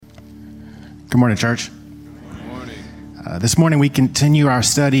Good morning, church. Good morning. This morning we continue our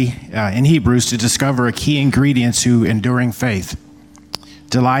study in Hebrews to discover a key ingredient to enduring faith,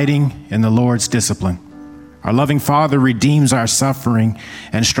 delighting in the Lord's discipline. Our loving Father redeems our suffering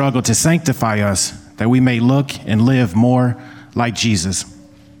and struggle to sanctify us that we may look and live more like Jesus.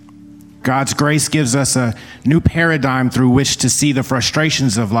 God's grace gives us a new paradigm through which to see the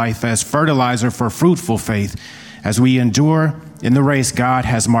frustrations of life as fertilizer for fruitful faith as we endure in the race God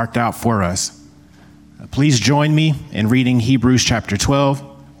has marked out for us. Please join me in reading Hebrews chapter 12,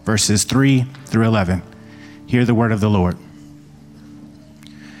 verses 3 through 11. Hear the word of the Lord.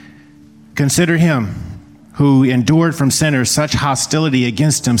 Consider him who endured from sinners such hostility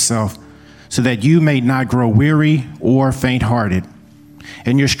against himself, so that you may not grow weary or faint-hearted.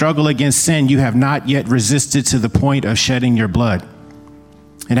 In your struggle against sin, you have not yet resisted to the point of shedding your blood.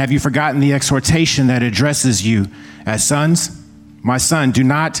 And have you forgotten the exhortation that addresses you as sons? My son, do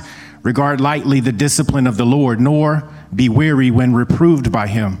not regard lightly the discipline of the Lord, nor be weary when reproved by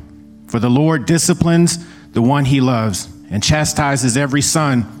him. For the Lord disciplines the one he loves and chastises every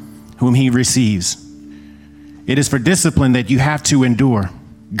son whom he receives. It is for discipline that you have to endure.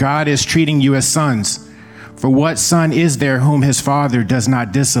 God is treating you as sons. For what son is there whom his father does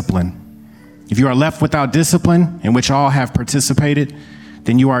not discipline? If you are left without discipline, in which all have participated,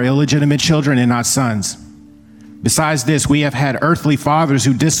 then you are illegitimate children and not sons. Besides this, we have had earthly fathers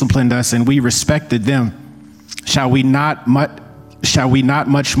who disciplined us, and we respected them. Shall we not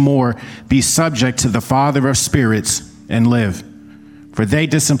much more be subject to the Father of spirits and live? For they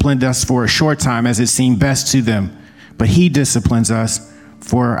disciplined us for a short time as it seemed best to them, but he disciplines us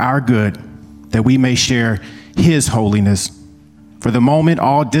for our good, that we may share his holiness. For the moment,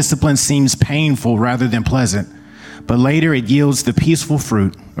 all discipline seems painful rather than pleasant, but later it yields the peaceful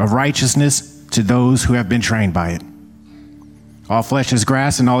fruit of righteousness to those who have been trained by it. All flesh is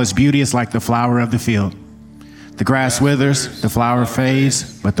grass, and all its beauty is like the flower of the field. The grass withers, the flower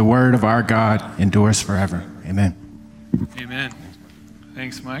fades, but the word of our God endures forever. Amen. Amen.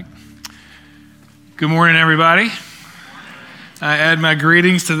 Thanks, Mike. Good morning, everybody. I add my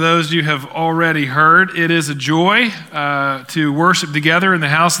greetings to those you have already heard. It is a joy to worship together in the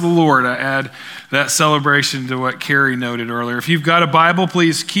house of the Lord. I add that celebration to what Carrie noted earlier. If you've got a Bible,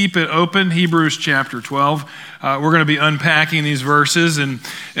 please keep it open. Hebrews chapter 12. We're going to be unpacking these verses. And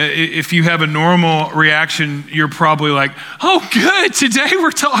if you have a normal reaction, you're probably like, oh, good. Today we're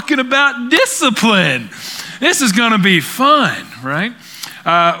talking about discipline. This is going to be fun, right?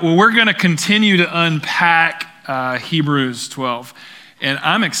 Well, we're going to continue to unpack Hebrews 12. And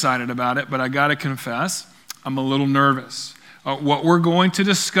I'm excited about it, but I got to confess, I'm a little nervous. What we're going to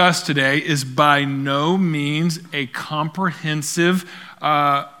discuss today is by no means a comprehensive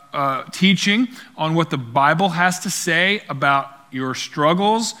teaching on what the Bible has to say about your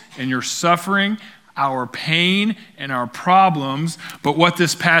struggles and your suffering, our pain and our problems. But what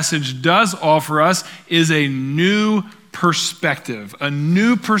this passage does offer us is a new perspective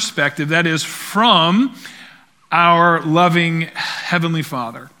that is from our loving Heavenly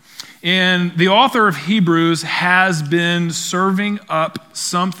Father. And the author of Hebrews has been serving up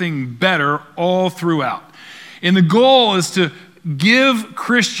something better all throughout. And the goal is to give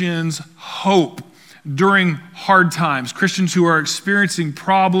Christians hope during hard times. Christians who are experiencing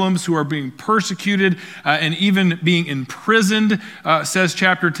problems, who are being persecuted, and even being imprisoned, says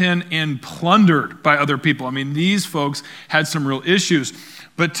chapter 10, and plundered by other people. I mean, these folks had some real issues.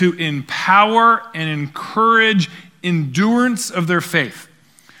 But to empower and encourage endurance of their faith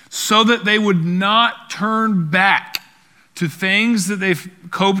so that they would not turn back to things that they've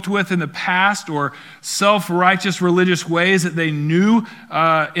coped with in the past or self-righteous religious ways that they knew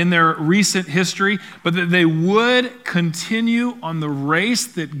in their recent history, but that they would continue on the race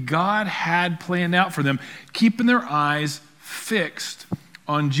that God had planned out for them, keeping their eyes fixed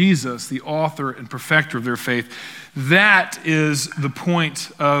on Jesus, the author and perfecter of their faith. That is the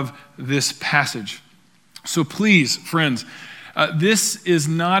point of this passage. So please, friends, this is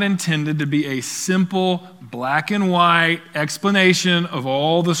not intended to be a simple black and white explanation of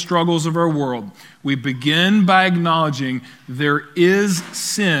all the struggles of our world. We begin by acknowledging there is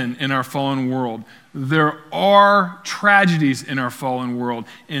sin in our fallen world. There are tragedies in our fallen world,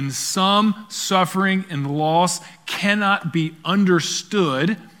 and some suffering and loss cannot be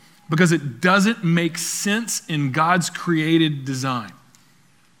understood because it doesn't make sense in God's created design.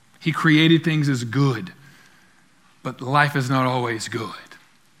 He created things as good, but life is not always good.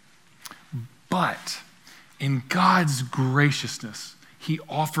 But in God's graciousness, he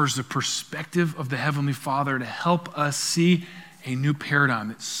offers the perspective of the Heavenly Father to help us see a new paradigm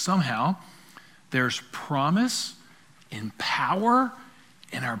that somehow there's promise and power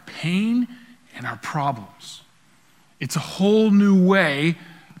in our pain and our problems. It's a whole new way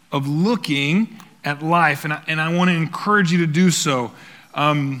of looking at life, and I want to encourage you to do so.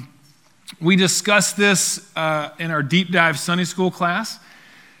 We discussed this in our deep dive Sunday school class,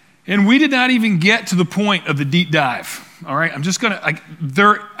 and we did not even get to the point of the deep dive. All right, I'm just gonna.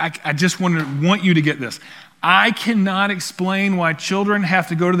 I just want you to get this. I cannot explain why children have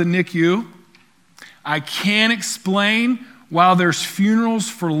to go to the NICU. I can't explain why there's funerals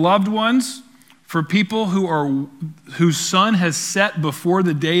for loved ones, for people whose son has set before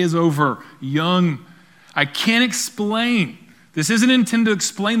the day is over, young. I can't explain. This isn't intended to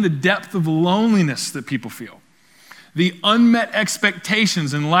explain the depth of loneliness that people feel, the unmet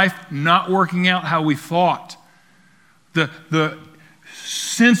expectations in life not working out how we thought, the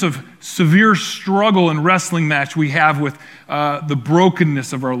sense of severe struggle and wrestling match we have with the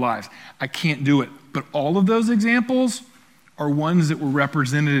brokenness of our lives. I can't do it. But all of those examples are ones that were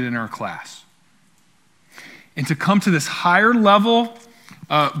represented in our class. And to come to this higher level,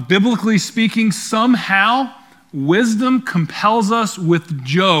 biblically speaking, somehow wisdom compels us with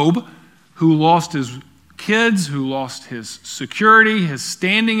Job, who lost his kids, who lost his security, his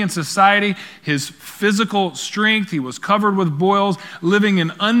standing in society, his physical strength. He was covered with boils, living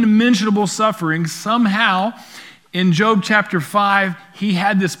in unmentionable suffering. Somehow, in Job chapter 5, he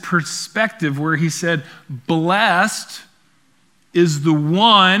had this perspective where he said, blessed is the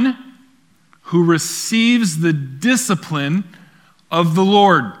one who receives the discipline of the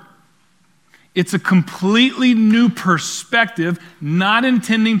Lord. It's a completely new perspective, not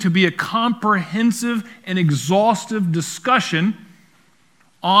intending to be a comprehensive and exhaustive discussion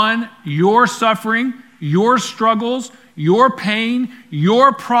on your suffering, your struggles, your pain,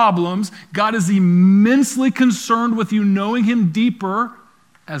 your problems. God is immensely concerned with you knowing him deeper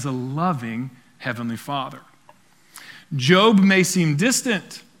as a loving Heavenly Father. Job may seem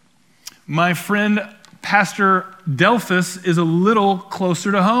distant. My friend, Pastor Delphus, is a little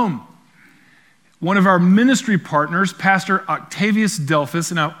closer to home. One of our ministry partners, Pastor Octavius Delphus,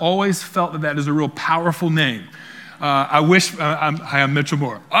 and I've always felt that is a real powerful name. I wish, hi, I'm Mitchell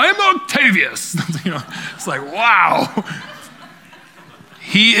Moore. I'm Octavius. It's like, wow.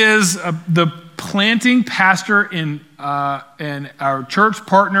 He is the planting pastor in our church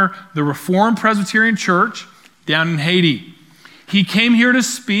partner, the Reformed Presbyterian Church down in Haiti. He came here to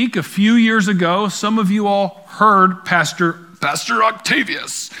speak a few years ago. Some of you all heard Pastor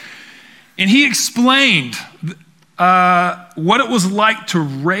Octavius. And he explained what it was like to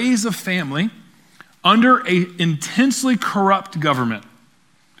raise a family under an intensely corrupt government,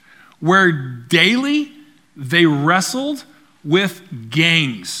 where daily they wrestled with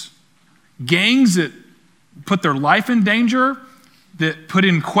gangs that put their life in danger, that put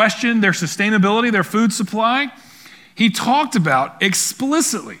in question their sustainability, their food supply. He talked about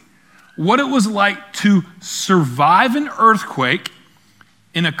explicitly what it was like to survive an earthquake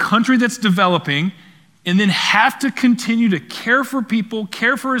in a country that's developing, and then have to continue to care for people,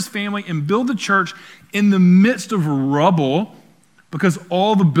 care for his family, and build a church in the midst of rubble because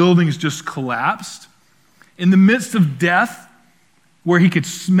all the buildings just collapsed, in the midst of death where he could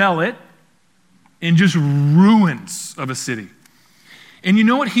smell it, and just ruins of a city. And you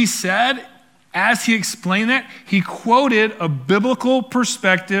know what he said as he explained that? He quoted a biblical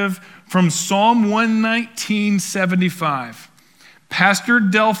perspective from Psalm 119:75. Pastor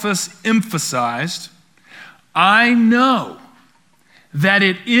Delphus emphasized, I know that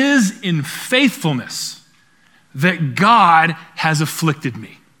it is in faithfulness that God has afflicted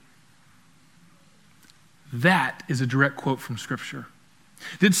me. That is a direct quote from Scripture.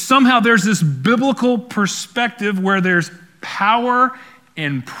 That somehow there's this biblical perspective where there's power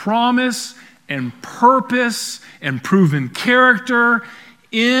and promise and purpose and proven character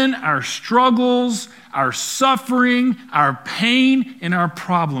in our struggles, our suffering, our pain, and our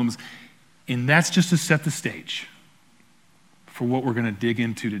problems. And that's just to set the stage for what we're going to dig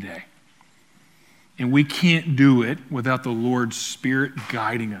into today. And we can't do it without the Lord's Spirit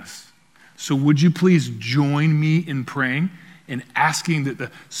guiding us. So would you please join me in praying and asking that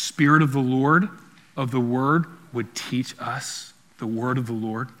the Spirit of the Lord, of the Word, would teach us the Word of the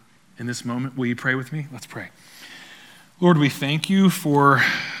Lord in this moment? Will you pray with me? Let's pray. Lord, we thank you for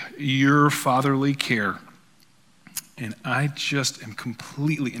your fatherly care. And I just am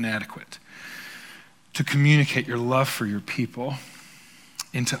completely inadequate to communicate your love for your people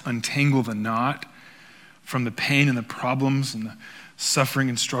and to untangle the knot from the pain and the problems and the suffering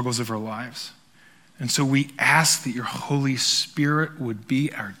and struggles of our lives. And so we ask that your Holy Spirit would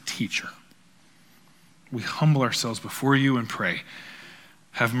be our teacher. We humble ourselves before you and pray.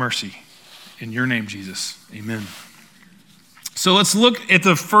 Have mercy. In your name, Jesus. Amen. So let's look at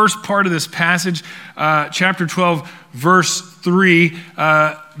the first part of this passage, chapter 12, verse 3.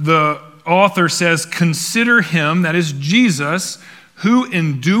 The author says, "Consider him," that is Jesus, "who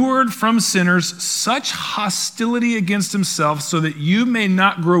endured from sinners such hostility against himself, so that you may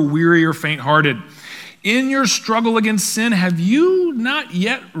not grow weary or faint-hearted. In your struggle against sin, have you not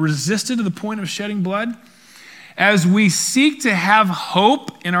yet resisted to the point of shedding blood?" As we seek to have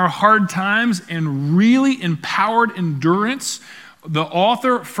hope in our hard times and really empowered endurance, the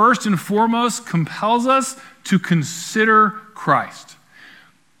author, first and foremost, compels us to consider Christ.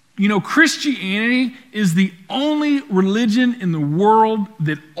 You know, Christianity is the only religion in the world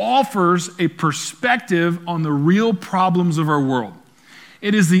that offers a perspective on the real problems of our world.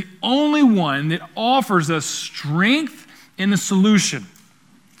 It is the only one that offers us strength and a solution.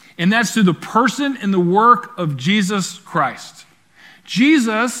 And that's through the person and the work of Jesus Christ.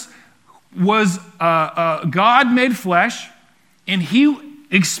 Jesus was God made flesh, and he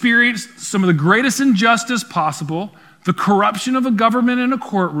experienced some of the greatest injustice possible, the corruption of a government in a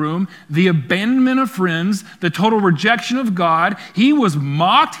courtroom, the abandonment of friends, the total rejection of God. He was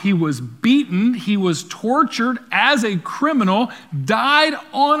mocked, he was beaten, he was tortured as a criminal, died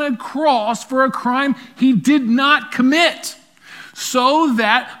on a cross for a crime he did not commit, so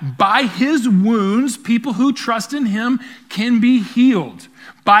that by his wounds, people who trust in him can be healed.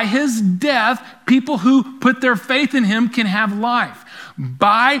 By his death, people who put their faith in him can have life.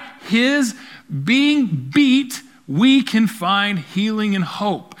 By his being beat, we can find healing and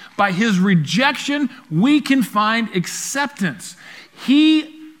hope. By his rejection, we can find acceptance.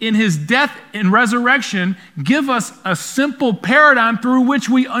 He, in his death and resurrection, give us a simple paradigm through which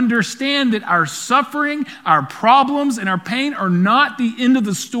we understand that our suffering, our problems, and our pain are not the end of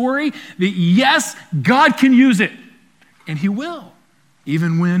the story, that yes, God can use it, and he will,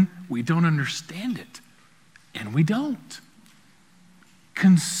 even when we don't understand it, and we don't.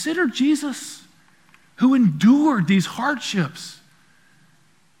 Consider Jesus, who endured these hardships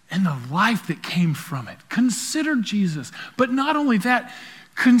and the life that came from it. Consider Jesus. But not only that,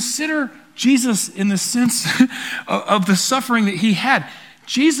 consider Jesus in the sense of the suffering that he had.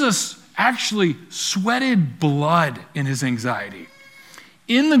 Jesus actually sweated blood in his anxiety.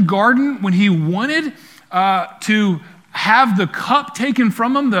 In the garden, when he wanted to have the cup taken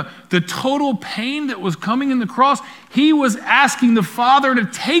from him, the total pain that was coming in the cross, he was asking the Father to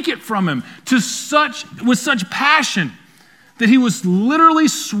take it from him with such passion that he was literally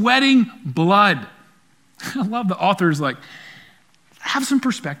sweating blood. I love the author's like, have some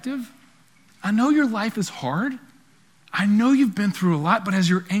perspective. I know your life is hard. I know you've been through a lot, but has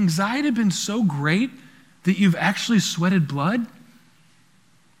your anxiety been so great that you've actually sweated blood?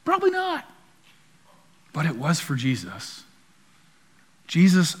 Probably not. But it was for Jesus.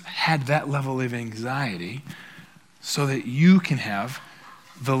 Jesus had that level of anxiety so that you can have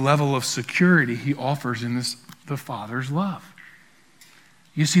the level of security he offers in the Father's love.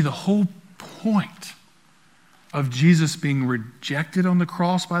 You see, the whole point of Jesus being rejected on the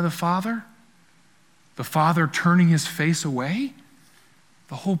cross by the Father turning his face away,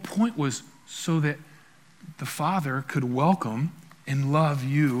 the whole point was so that the Father could welcome and love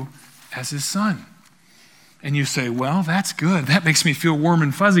you as his son. And you say, well, that's good. That makes me feel warm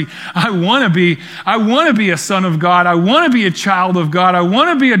and fuzzy. I want to be a son of God. I want to be a child of God. I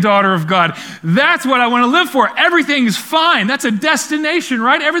want to be a daughter of God. That's what I want to live for. Everything's fine. That's a destination,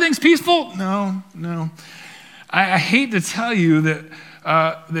 right? Everything's peaceful. No. I hate to tell you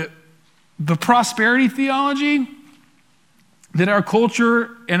that the prosperity theology that our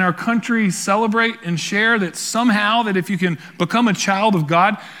culture and our country celebrate and share, that somehow that if you can become a child of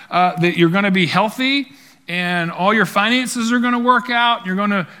God, that you're going to be healthy, and all your finances are going to work out. You're going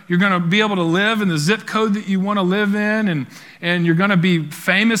to be able to live in the zip code that you want to live in, and you're going to be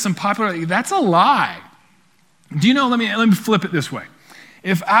famous and popular. That's a lie. Do you know, let me flip it this way.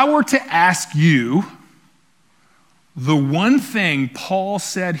 If I were to ask you the one thing Paul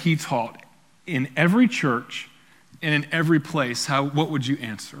said he taught in every church and in every place, what would you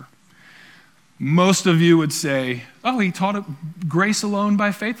answer? Most of you would say, oh, he taught grace alone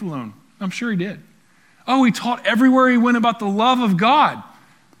by faith alone. I'm sure he did. Oh, he taught everywhere he went about the love of God.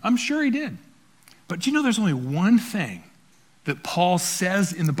 I'm sure he did. But do you know there's only one thing that Paul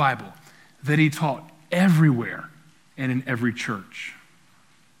says in the Bible that he taught everywhere and in every church?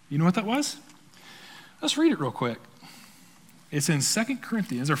 You know what that was? Let's read it real quick. It's in 2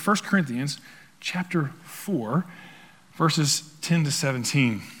 Corinthians, or 1 Corinthians, chapter 4, verses 10 to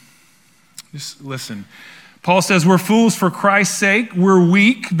 17. Just listen. Paul says, we're fools for Christ's sake. We're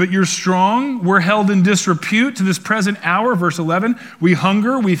weak, but you're strong. We're held in disrepute to this present hour. Verse 11, we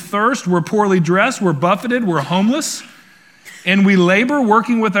hunger, we thirst, we're poorly dressed, we're buffeted, we're homeless. And we labor,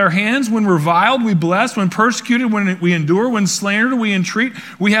 working with our hands. When reviled, we bless. When persecuted, when we endure. When slandered, we entreat.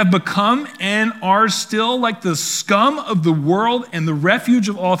 We have become and are still like the scum of the world and the refuge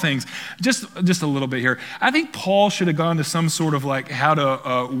of all things. Just a little bit here. I think Paul should have gone to some sort of like how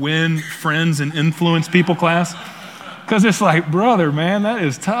to win friends and influence people class. Because it's like, brother, man, that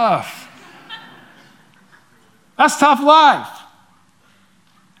is tough. That's tough life.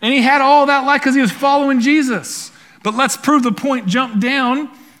 And he had all that life because he was following Jesus. But let's prove the point. Jump down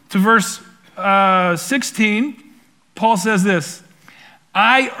to verse 16. Paul says this,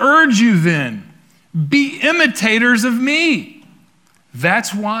 I urge you then, be imitators of me.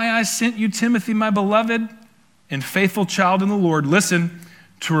 That's why I sent you Timothy, my beloved and faithful child in the Lord. Listen,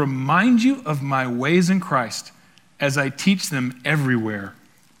 to remind you of my ways in Christ as I teach them everywhere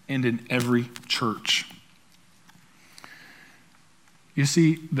and in every church. You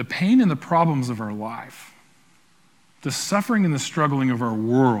see, the pain and the problems of our life, the suffering and the struggling of our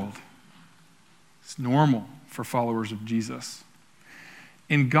world, it's normal for followers of Jesus.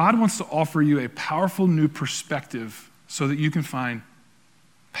 And God wants to offer you a powerful new perspective so that you can find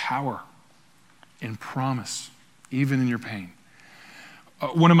power and promise, even in your pain.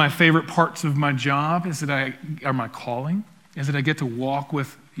 One of my favorite parts of my job or my calling, is that I get to walk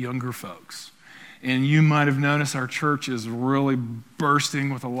with younger folks. And you might have noticed our church is really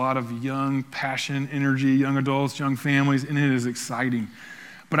bursting with a lot of young passion, energy, young adults, young families, and it is exciting.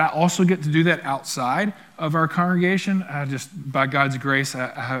 But I also get to do that outside of our congregation. By God's grace,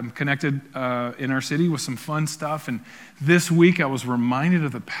 I'm connected in our city with some fun stuff. And this week I was reminded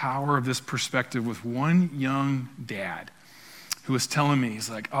of the power of this perspective with one young dad who was telling me, he's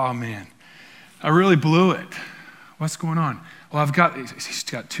like, oh man, I really blew it. What's going on? Well, he's got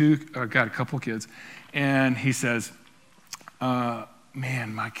a couple kids, and he says,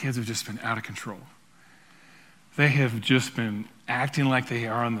 man, my kids have just been out of control. They have just been acting like they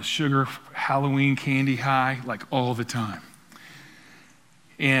are on the sugar Halloween candy high, like all the time.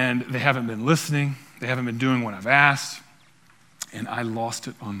 And they haven't been listening. They haven't been doing what I've asked, and I lost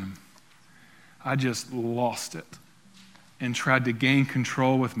it on them. I just lost it and tried to gain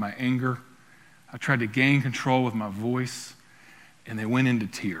control with my anger. I tried to gain control with my voice. And they went into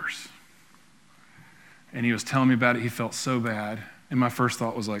tears. And he was telling me about it. He felt so bad. And my first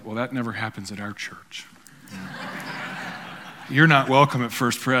thought was like, well, that never happens at our church. You're not welcome at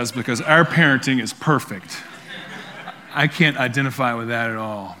First Pres because our parenting is perfect. I can't identify with that at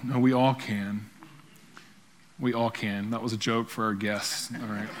all. No, we all can. We all can. That was a joke for our guests. All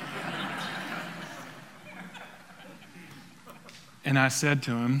right. And I said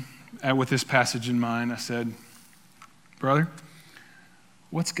to him, with this passage in mind, I said, brother,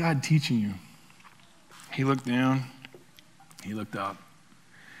 what's God teaching you? He looked down. He looked up.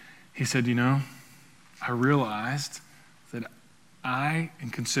 He said, I realized that in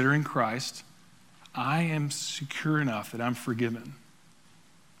considering Christ, I am secure enough that I'm forgiven.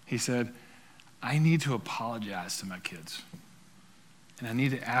 He said, I need to apologize to my kids. And I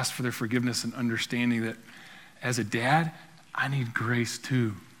need to ask for their forgiveness and understanding that as a dad, I need grace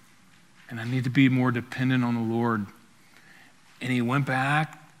too. And I need to be more dependent on the Lord. And he went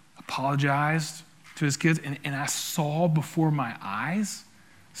back, apologized to his kids, and I saw before my eyes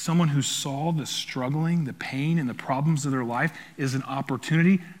someone who saw the struggling, the pain, and the problems of their life is an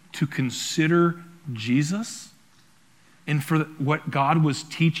opportunity to consider Jesus and for what God was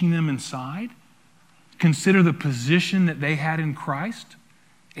teaching them inside. Consider the position that they had in Christ,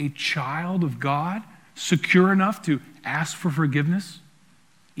 a child of God, secure enough to ask for forgiveness,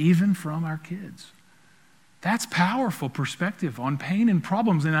 even from our kids. That's powerful perspective on pain and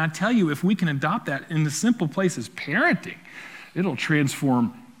problems. And I tell you, if we can adopt that in the simple place as parenting, it'll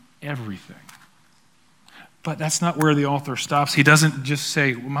transform everything. But that's not where the author stops. He doesn't just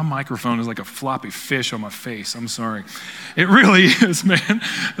say, well, my microphone is like a floppy fish on my face. I'm sorry. It really is, man.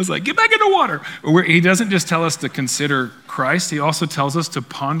 It's like, get back in the water. He doesn't just tell us to consider Christ. He also tells us to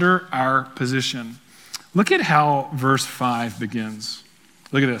ponder our position. Look at how verse 5 begins.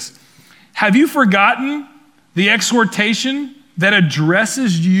 Look at this. Have you forgotten the exhortation that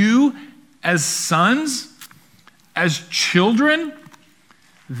addresses you as sons, as children?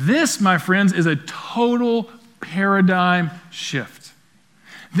 This, my friends, is a total paradigm shift.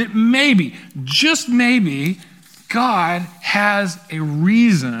 That maybe, just maybe, God has a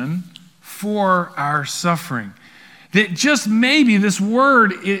reason for our suffering. That just maybe this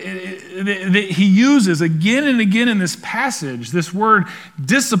word that he uses again and again in this passage, this word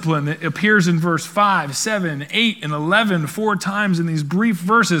discipline that appears in verse 5, 7, 8, and 11, 4 times in these brief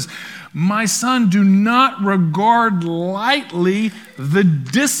verses. My son, do not regard lightly the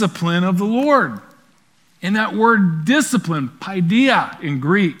discipline of the Lord. And that word discipline, paideia in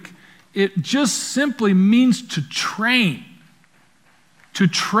Greek, it just simply means to train. To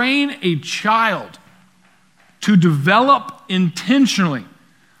train a child to develop intentionally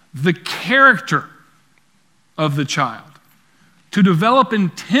the character of the child. To develop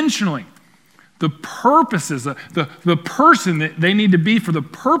intentionally the purposes, the person that they need to be for the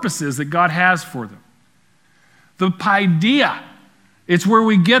purposes that God has for them. The paideia, it's where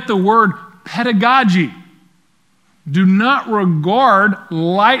we get the word pedagogy. Do not regard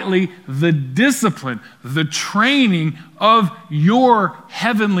lightly the discipline, the training of your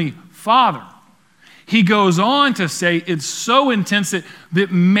heavenly Father. He goes on to say it's so intense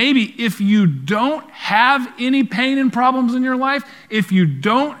that maybe if you don't have any pain and problems in your life, if you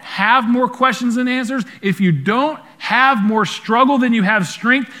don't have more questions and answers, if you don't have more struggle than you have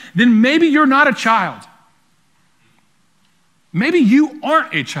strength, then maybe you're not a child. Maybe you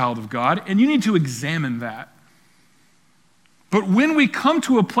aren't a child of God, and you need to examine that. But when we come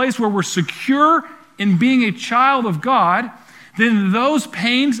to a place where we're secure in being a child of God, then those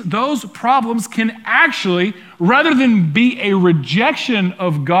pains, those problems can actually, rather than be a rejection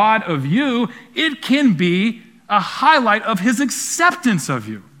of God of you, it can be a highlight of his acceptance of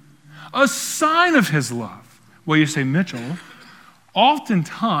you, a sign of his love. Well, you say, Mitchell,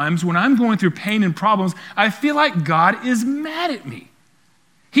 oftentimes when I'm going through pain and problems, I feel like God is mad at me.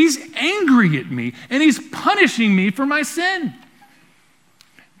 He's angry at me, and he's punishing me for my sin.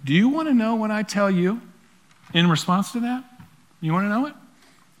 Do you want to know what I tell you in response to that? You want to know it?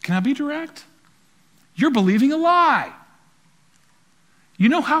 Can I be direct? You're believing a lie. You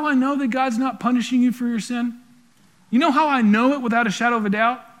know how I know that God's not punishing you for your sin? You know how I know it without a shadow of a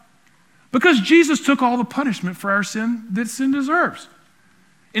doubt? Because Jesus took all the punishment for our sin that sin deserves.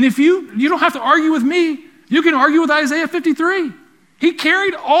 And if you don't have to argue with me, you can argue with Isaiah 53. He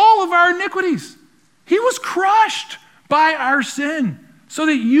carried all of our iniquities. He was crushed by our sin so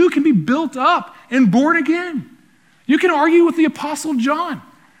that you can be built up and born again. You can argue with the Apostle John,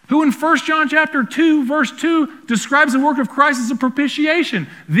 who in 1 John chapter 2, verse 2, describes the work of Christ as a propitiation.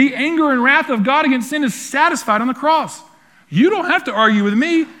 The anger and wrath of God against sin is satisfied on the cross. You don't have to argue with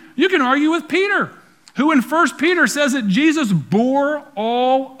me. You can argue with Peter, who in 1 Peter says that Jesus bore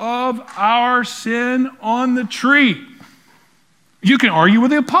all of our sin on the tree. You can argue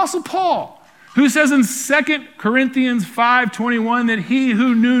with the Apostle Paul, who says in 2 Corinthians 5:21 that he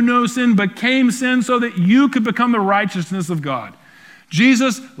who knew no sin became sin so that you could become the righteousness of God.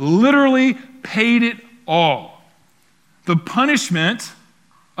 Jesus literally paid it all. The punishment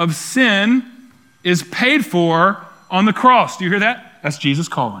of sin is paid for on the cross. Do you hear that? That's Jesus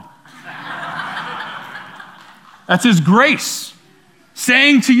calling. That's his grace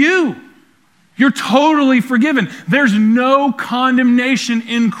saying to you, you're totally forgiven. There's no condemnation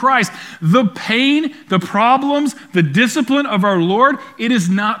in Christ. The pain, the problems, the discipline of our Lord, it is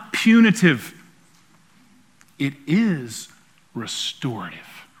not punitive. It is restorative.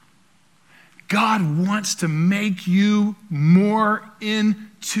 God wants to make you more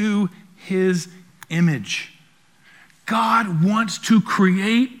into his image. God wants to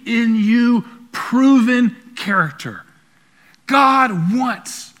create in you proven character. God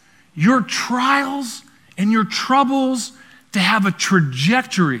wants your trials and your troubles to have a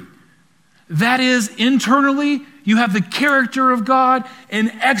trajectory. That is, internally, you have the character of God,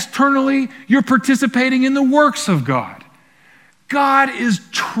 and externally, you're participating in the works of God. God is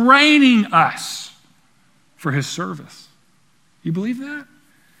training us for his service. You believe that?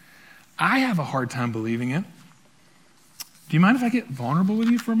 I have a hard time believing it. Do you mind if I get vulnerable with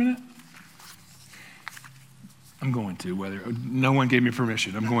you for a minute? I'm going to, whether no one gave me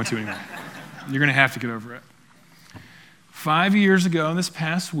permission. I'm going to anyway. You're going to have to get over it. 5 years ago, this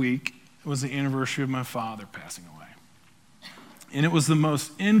past week, was the anniversary of my father passing away. And it was the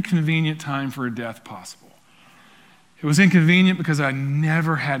most inconvenient time for a death possible. It was inconvenient because I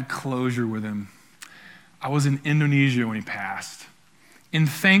never had closure with him. I was in Indonesia when he passed. And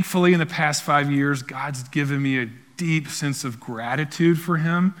thankfully, in the past 5 years, God's given me a deep sense of gratitude for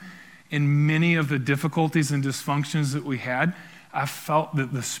him. In many of the difficulties and dysfunctions that we had, I felt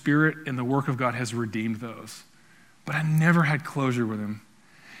that the Spirit and the work of God has redeemed those. But I never had closure with him.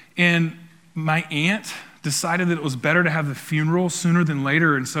 And my aunt decided that it was better to have the funeral sooner than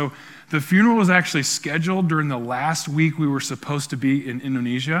later. And so the funeral was actually scheduled during the last week we were supposed to be in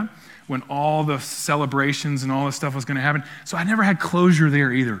Indonesia, when all the celebrations and all this stuff was going to happen. So I never had closure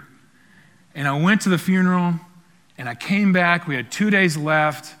there either. And I went to the funeral, and I came back. We had 2 days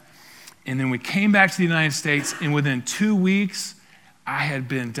left. And then we came back to the United States, and within 2 weeks, I had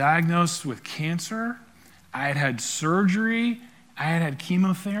been diagnosed with cancer. I had had surgery. I had had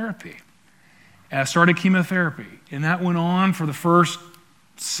chemotherapy. And I started chemotherapy. And that went on for the first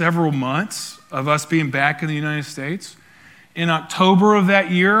several months of us being back in the United States. In October of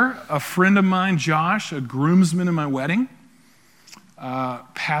that year, a friend of mine, Josh, a groomsman in my wedding,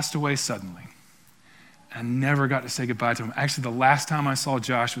 passed away suddenly. I never got to say goodbye to him. Actually, the last time I saw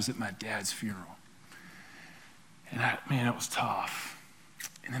Josh was at my dad's funeral. And it was tough.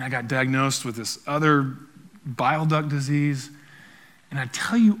 And then I got diagnosed with this other bile duct disease. And I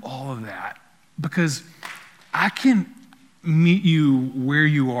tell you all of that because I can meet you where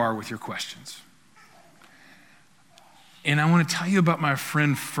you are with your questions. And I want to tell you about my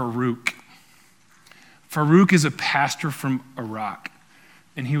friend Farouk. Farouk is a pastor from Iraq,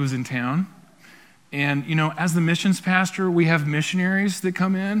 and he was in town. And, as the missions pastor, we have missionaries that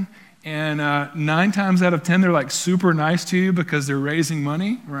come in, and 9 times out of 10, they're like super nice to you because they're raising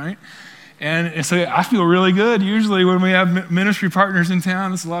money, right? And so I feel really good usually when we have ministry partners in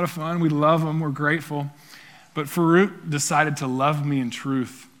town. It's a lot of fun. We love them. We're grateful. But Farouk decided to love me in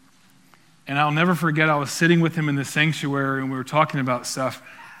truth. And I'll never forget, I was sitting with him in the sanctuary and we were talking about stuff.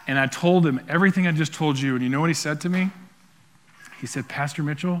 And I told him everything I just told you. And you know what he said to me? He said, Pastor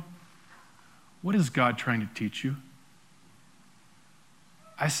Mitchell, what is God trying to teach you?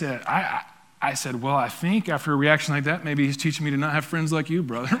 I said, well, I think after a reaction like that, maybe he's teaching me to not have friends like you,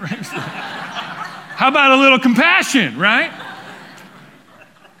 brother. How about a little compassion, right?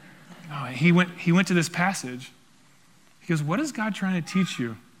 No, he went to this passage. He goes, what is God trying to teach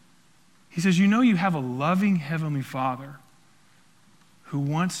you? He says, you have a loving Heavenly Father who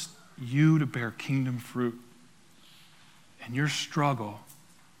wants you to bear kingdom fruit. And your struggle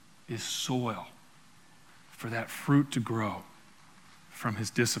is soil for that fruit to grow from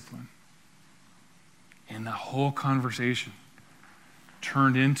his discipline. And the whole conversation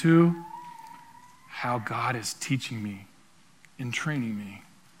turned into how God is teaching me and training me.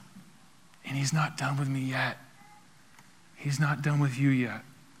 And he's not done with me yet. He's not done with you yet.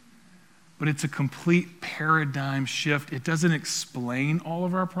 But it's a complete paradigm shift. It doesn't explain all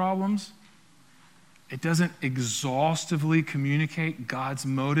of our problems. It doesn't exhaustively communicate God's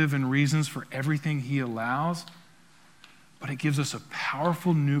motive and reasons for everything he allows. But it gives us a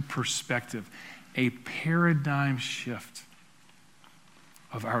powerful new perspective, a paradigm shift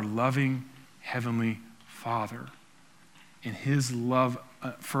of our loving Heavenly Father and his love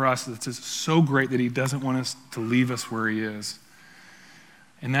for us that's just so great that he doesn't want us to leave us where he is.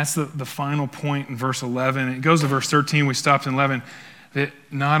 And that's the final point in verse 11. It goes to verse 13. We stopped in 11. That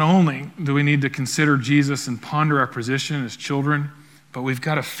not only do we need to consider Jesus and ponder our position as children, but we've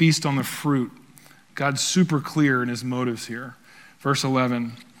got to feast on the fruit. God's super clear in his motives here. Verse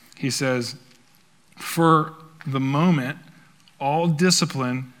 11, he says, for the moment, all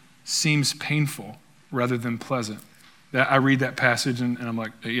discipline seems painful rather than pleasant. I read that passage and I'm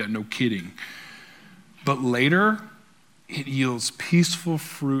like, yeah, no kidding. But later, it yields peaceful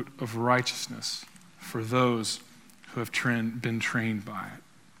fruit of righteousness for those who have been trained by it.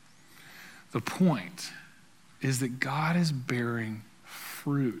 The point is that God is bearing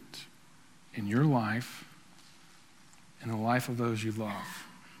fruit in your life and the life of those you love.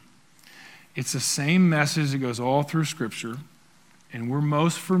 It's the same message that goes all through Scripture, and we're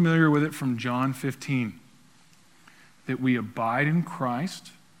most familiar with it from John 15, that we abide in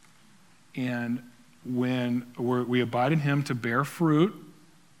Christ, and when we abide in him to bear fruit,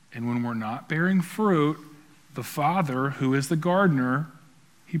 and when we're not bearing fruit, the Father, who is the gardener,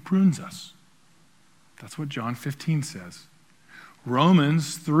 he prunes us. That's what John 15 says.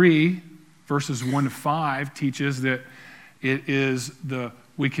 Romans 3, verses 1 to 5 teaches that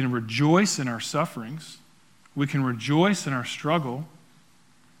we can rejoice in our sufferings, we can rejoice in our struggle,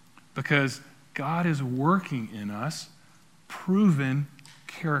 because God is working in us proven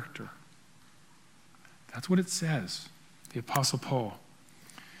character. That's what it says, the Apostle Paul.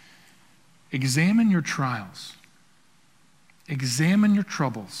 Examine your trials, examine your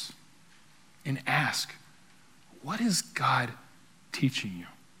troubles, and ask, what is God teaching you?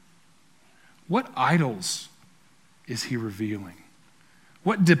 What idols is he revealing?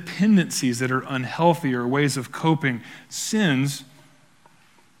 What dependencies that are unhealthy or ways of coping, sins,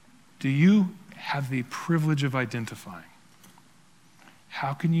 do you have the privilege of identifying?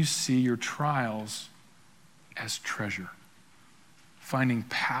 How can you see your trials as treasure, finding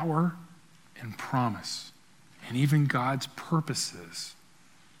power and promise, and even God's purposes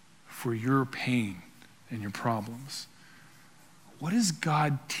for your pain and your problems? What is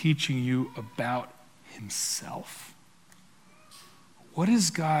God teaching you about himself? What is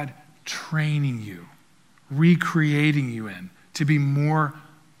God training you, recreating you in to be more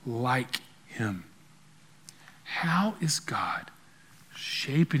like him? How is God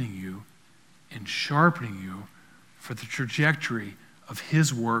shaping you and sharpening you for the trajectory of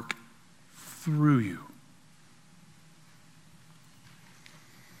his work through you.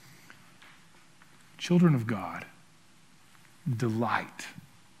 Children of God delight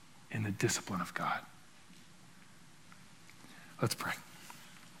in the discipline of God. Let's pray.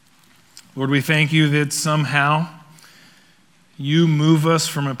 Lord, we thank you that somehow you move us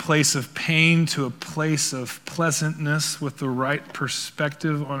from a place of pain to a place of pleasantness with the right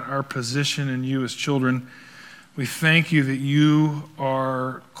perspective on our position in you as children. We thank you that you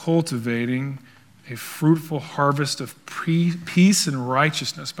are cultivating a fruitful harvest of peace and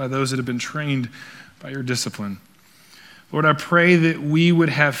righteousness by those that have been trained by your discipline. Lord, I pray that we would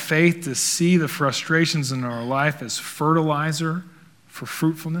have faith to see the frustrations in our life as fertilizer for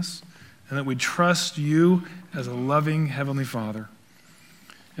fruitfulness, and that we trust you as a loving Heavenly Father.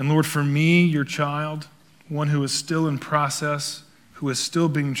 And Lord, for me, your child, one who is still in process, who is still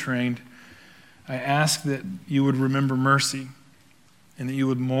being trained, I ask that you would remember mercy and that you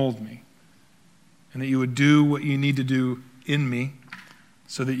would mold me and that you would do what you need to do in me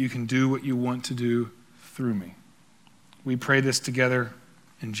so that you can do what you want to do through me. We pray this together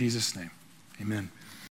in Jesus' name. Amen.